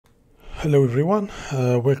Hello everyone,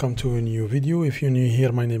 welcome to a new video. If you're new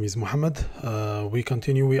here, my name is Mohammed. We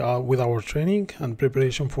continue with our training and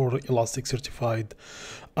preparation for Elastic Certified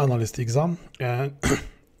Analyst Exam, and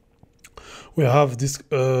we have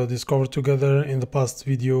discovered together in the past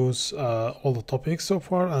videos all the topics so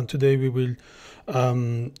far, and today we will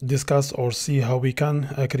discuss or see how we can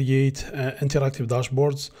create interactive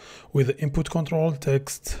dashboards with input control,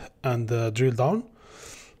 text, and drill down.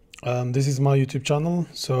 This is my YouTube channel,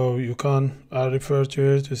 so you can refer to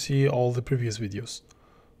it to see all the previous videos.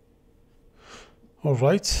 All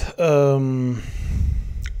right.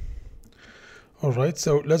 All right.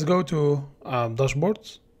 So let's go to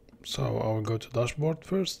dashboards. So I will go to dashboard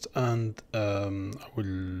first, and I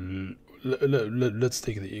will let's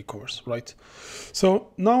take the e-commerce, right?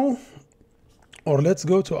 So now, or let's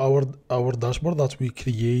go to our dashboard that we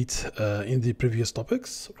create in the previous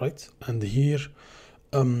topics, right? And here.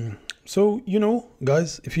 So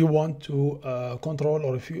guys, if you want to control,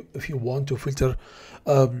 or if you want to filter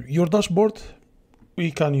your dashboard,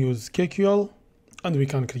 we can use KQL and we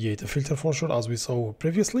can create a filter for sure, as we saw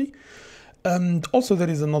previously. And also there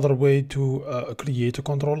is another way to create a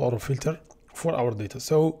control or a filter for our data.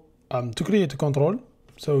 So to create a control,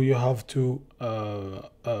 so you have to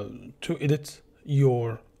edit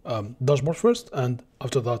your dashboard first, and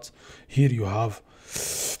after that here you have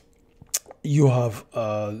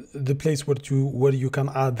the place where you can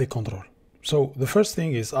add the control. So the first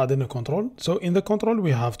thing is adding a control. So in the control we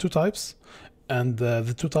have two types, and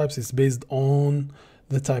the two types is based on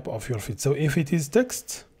the type of your field. So if it is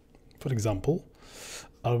text, for example,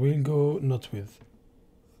 I will go not with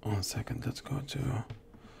 1 second, let's go to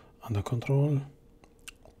under control.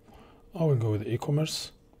 I will go with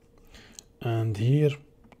e-commerce, and here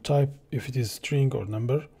type if it is string or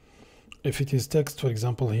number. If it is text, for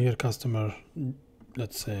example, here customer,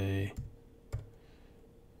 let's say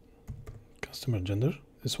customer gender,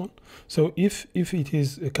 this one. So if it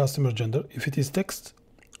is a customer gender, if it is text,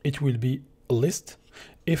 it will be a list.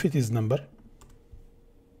 If it is number,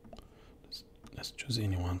 let's choose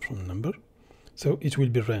anyone from number. So it will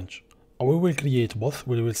be range. We will create both.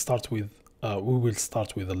 We will start with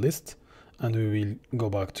a list, and we will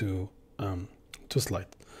go back to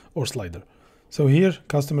slide or slider. So here,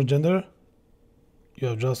 customer gender, you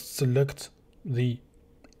have just select the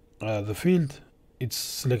field. It's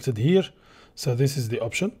selected here. So this is the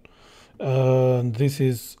option. This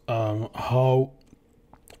is how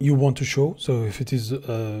you want to show. So if it is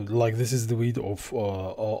like this is the width of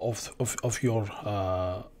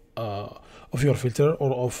your filter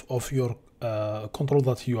or of your control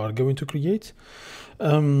that you are going to create.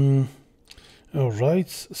 All right.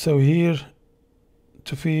 So here,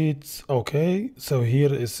 to fit, okay, so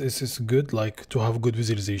here is good, like to have good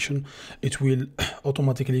visualization. It will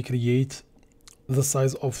automatically create the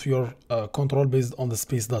size of your control based on the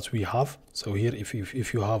space that we have. So here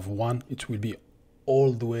if you have one, it will be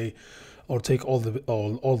all the way or take all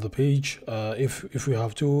the page. If we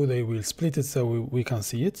have two, they will split it so we can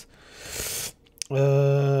see it.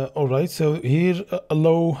 All right, so here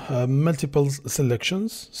allow multiple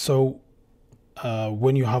selections. So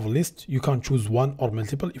when you have a list, you can choose one or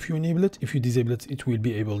multiple. If you enable it, if you disable it, it will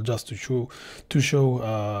be able just to show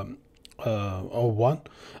one.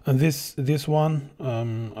 And this one,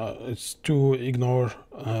 it's to ignore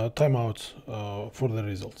timeout for the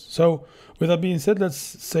results. So with that being said, let's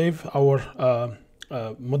save our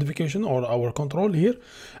modification or our control here,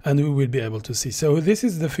 and we will be able to see. So this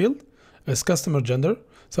is the field as customer gender.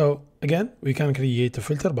 So again, we can create a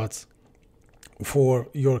filter, but for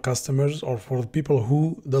your customers or for people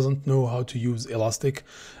who doesn't know how to use Elastic,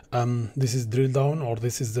 this is drill down, or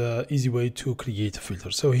this is the easy way to create a filter.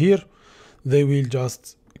 So here they will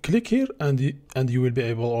just click here, and you will be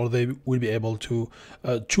able, or they will be able to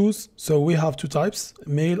choose. So we have two types,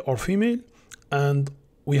 male or female, and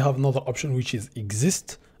we have another option which is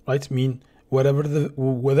exist, right? Mean whatever the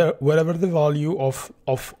value of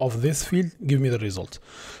this field, give me the result.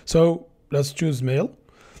 So let's choose male.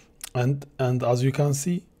 And as you can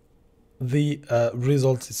see, the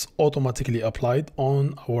result is automatically applied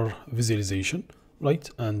on our visualization, right?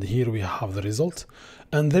 And here we have the result.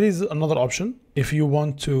 And there is another option. If you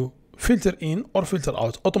want to filter in or filter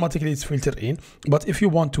out, automatically it's filter in. But if you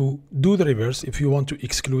want to do the reverse, if you want to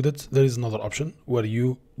exclude it, there is another option where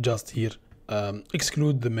you just here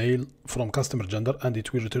exclude the male from customer gender, and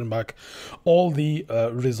it will return back all the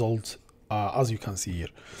results as you can see here.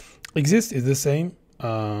 Exist is the same.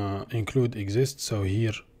 Include exist. So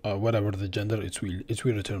here, whatever the gender, it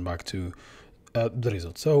will return back to the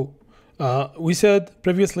result. So we said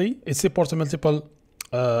previously it supports multiple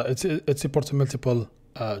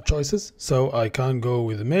choices. So I can go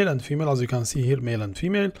with male and female, as you can see here, male and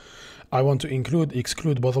female. I want to include,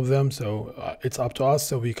 exclude both of them. So it's up to us.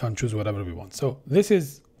 So we can choose whatever we want. So this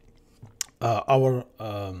is our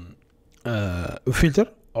filter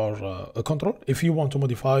or a control. If you want to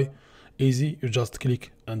modify, easy, you just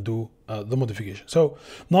click and do the modification. So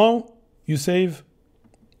now you save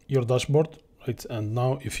your dashboard, right? And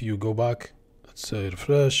now if you go back, let's say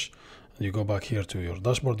refresh, and you go back here to your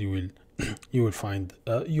dashboard, you will find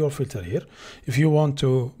your filter here. If you want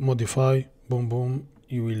to modify, boom, boom,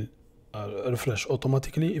 you will refresh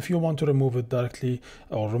automatically. If you want to remove it directly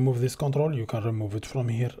or remove this control, you can remove it from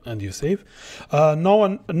here and you save.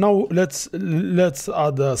 Now let's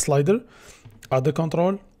add a slider, add the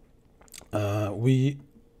control. We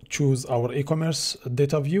choose our e-commerce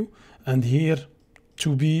data view, and here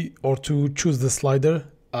to choose the slider,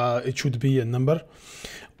 it should be a number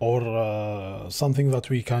or something that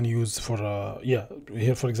we can use for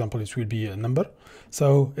here for example it will be a number.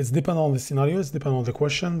 So it's depend on the scenario, it's depend on the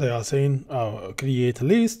question. They are saying create a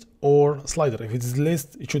list or slider. If it is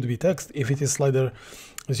list, it should be text. If it is slider,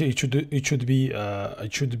 it should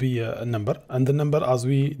be a number. And the number, as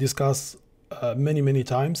we discussed many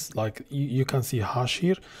times, like you can see hash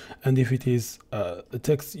here, and if it is a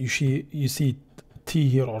text, you see T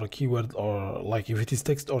here or a keyword, or like if it is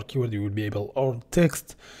text or keyword, you will be able, or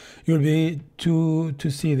text, you'll be to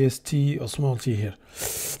see this T or small t here.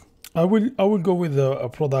 I will go with a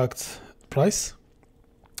product price,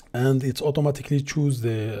 and it's automatically choose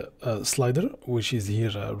the slider, which is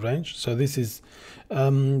here range. So this is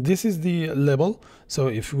the label. So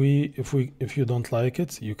if you don't like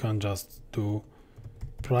it, you can just do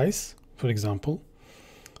price, for example.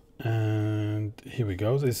 And here we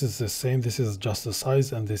go. This is the same. This is just the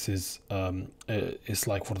size, and this is it's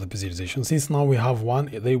like for the visualization. Since now we have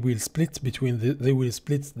one, they will split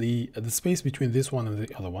the space between this one and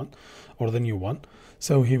the other one, or the new one.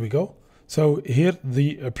 So here we go. So here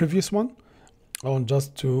the previous one, I want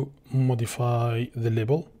just to modify the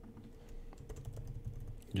label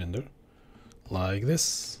gender like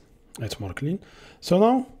this. It's more clean. So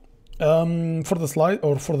now for the slide,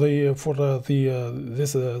 or for this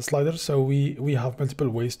slider, so we have multiple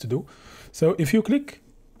ways to do. So if you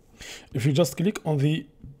just click on the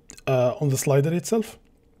slider itself,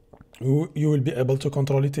 you will be able to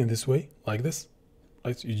control it in this way, like this,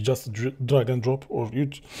 right? You just drag and drop, or you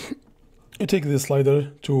take the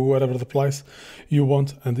slider to whatever the place you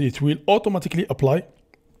want, and it will automatically apply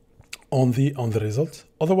on the result.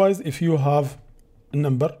 Otherwise, if you have a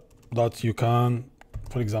number that you can,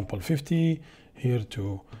 for example 50 here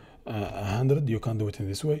to 100, you can do it in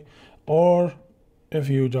this way. Or if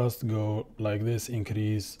you just go like this,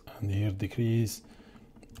 increase, and here decrease,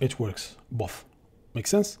 it works both. Makes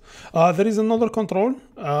sense? There is another control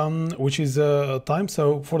which is time.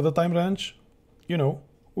 So for the time range,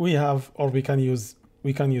 we have, or we can use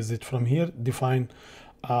it from here, define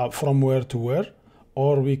from where to where,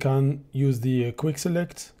 or we can use the quick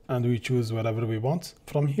select and we choose whatever we want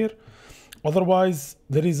from here. Otherwise,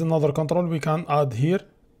 there is another control we can add here.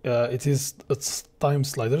 It's time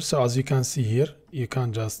slider. So as you can see here, you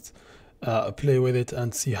can just play with it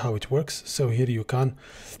and see how it works. So here you can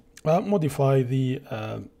modify the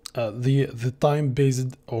time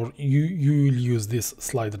based, or you will use this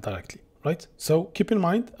slider directly, right? So keep in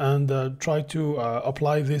mind and try to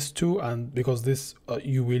apply this too, and because this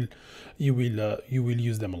you will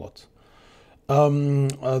use them a lot.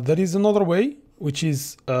 There is another way, which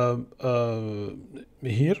is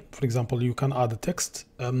here. For example, you can add a text.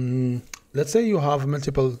 Let's say you have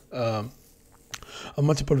multiple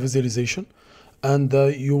visualization, and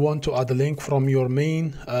you want to add a link from your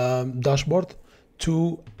main dashboard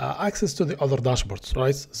to access to the other dashboards,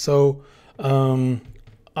 right? So I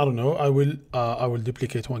don't know. I will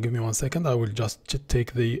duplicate one. Give me 1 second. I will just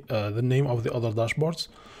take the name of the other dashboards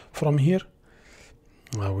from here.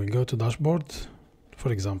 I will go to dashboard,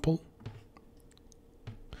 for example.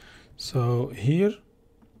 So here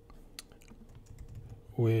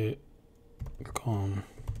we come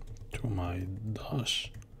to my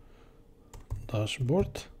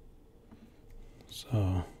dashboard.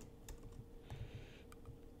 So,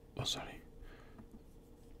 oh, sorry.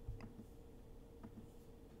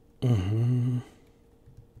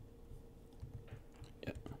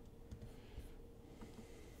 Yeah.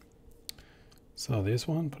 So this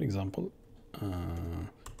one, for example,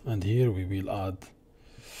 and here we will add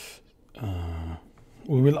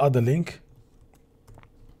a link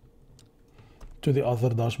to the other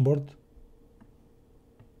dashboard,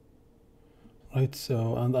 right?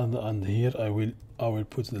 So and here I will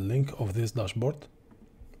put the link of this dashboard.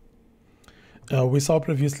 We saw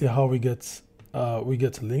previously how we get we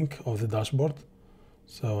get a link of the dashboard.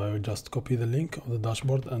 So I will just copy the link of the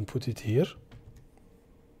dashboard and put it here.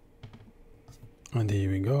 And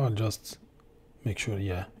here we go. I'll just make sure,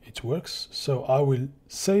 yeah, it works. So I will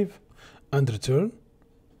save and return.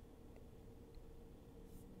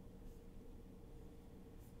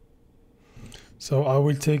 So I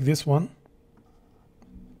will take this one.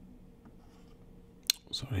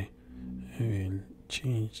 Sorry, I will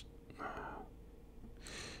change.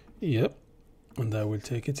 Yep, and I will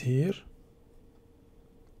take it here.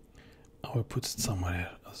 I will put it somewhere here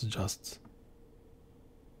as just.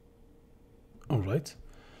 All right.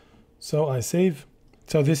 So I save.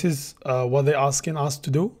 So this is what they're asking us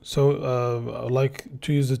to do. So like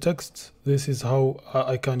to use the text, this is how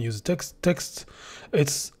I can use text.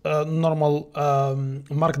 It's normal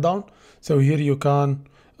markdown. So here you can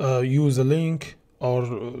use a link or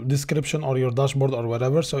description or your dashboard or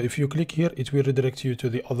whatever. So if you click here, it will redirect you to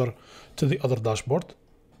the other dashboard.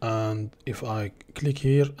 And if I click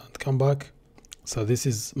here and come back, so this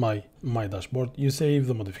is my dashboard. You save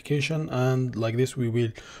the modification, and like this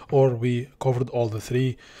we covered all the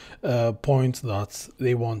 3 points that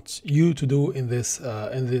they want you to do in this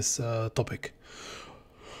topic.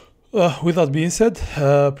 With that being said,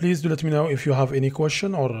 please do let me know if you have any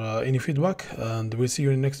question or any feedback, and we'll see you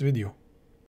in the next video.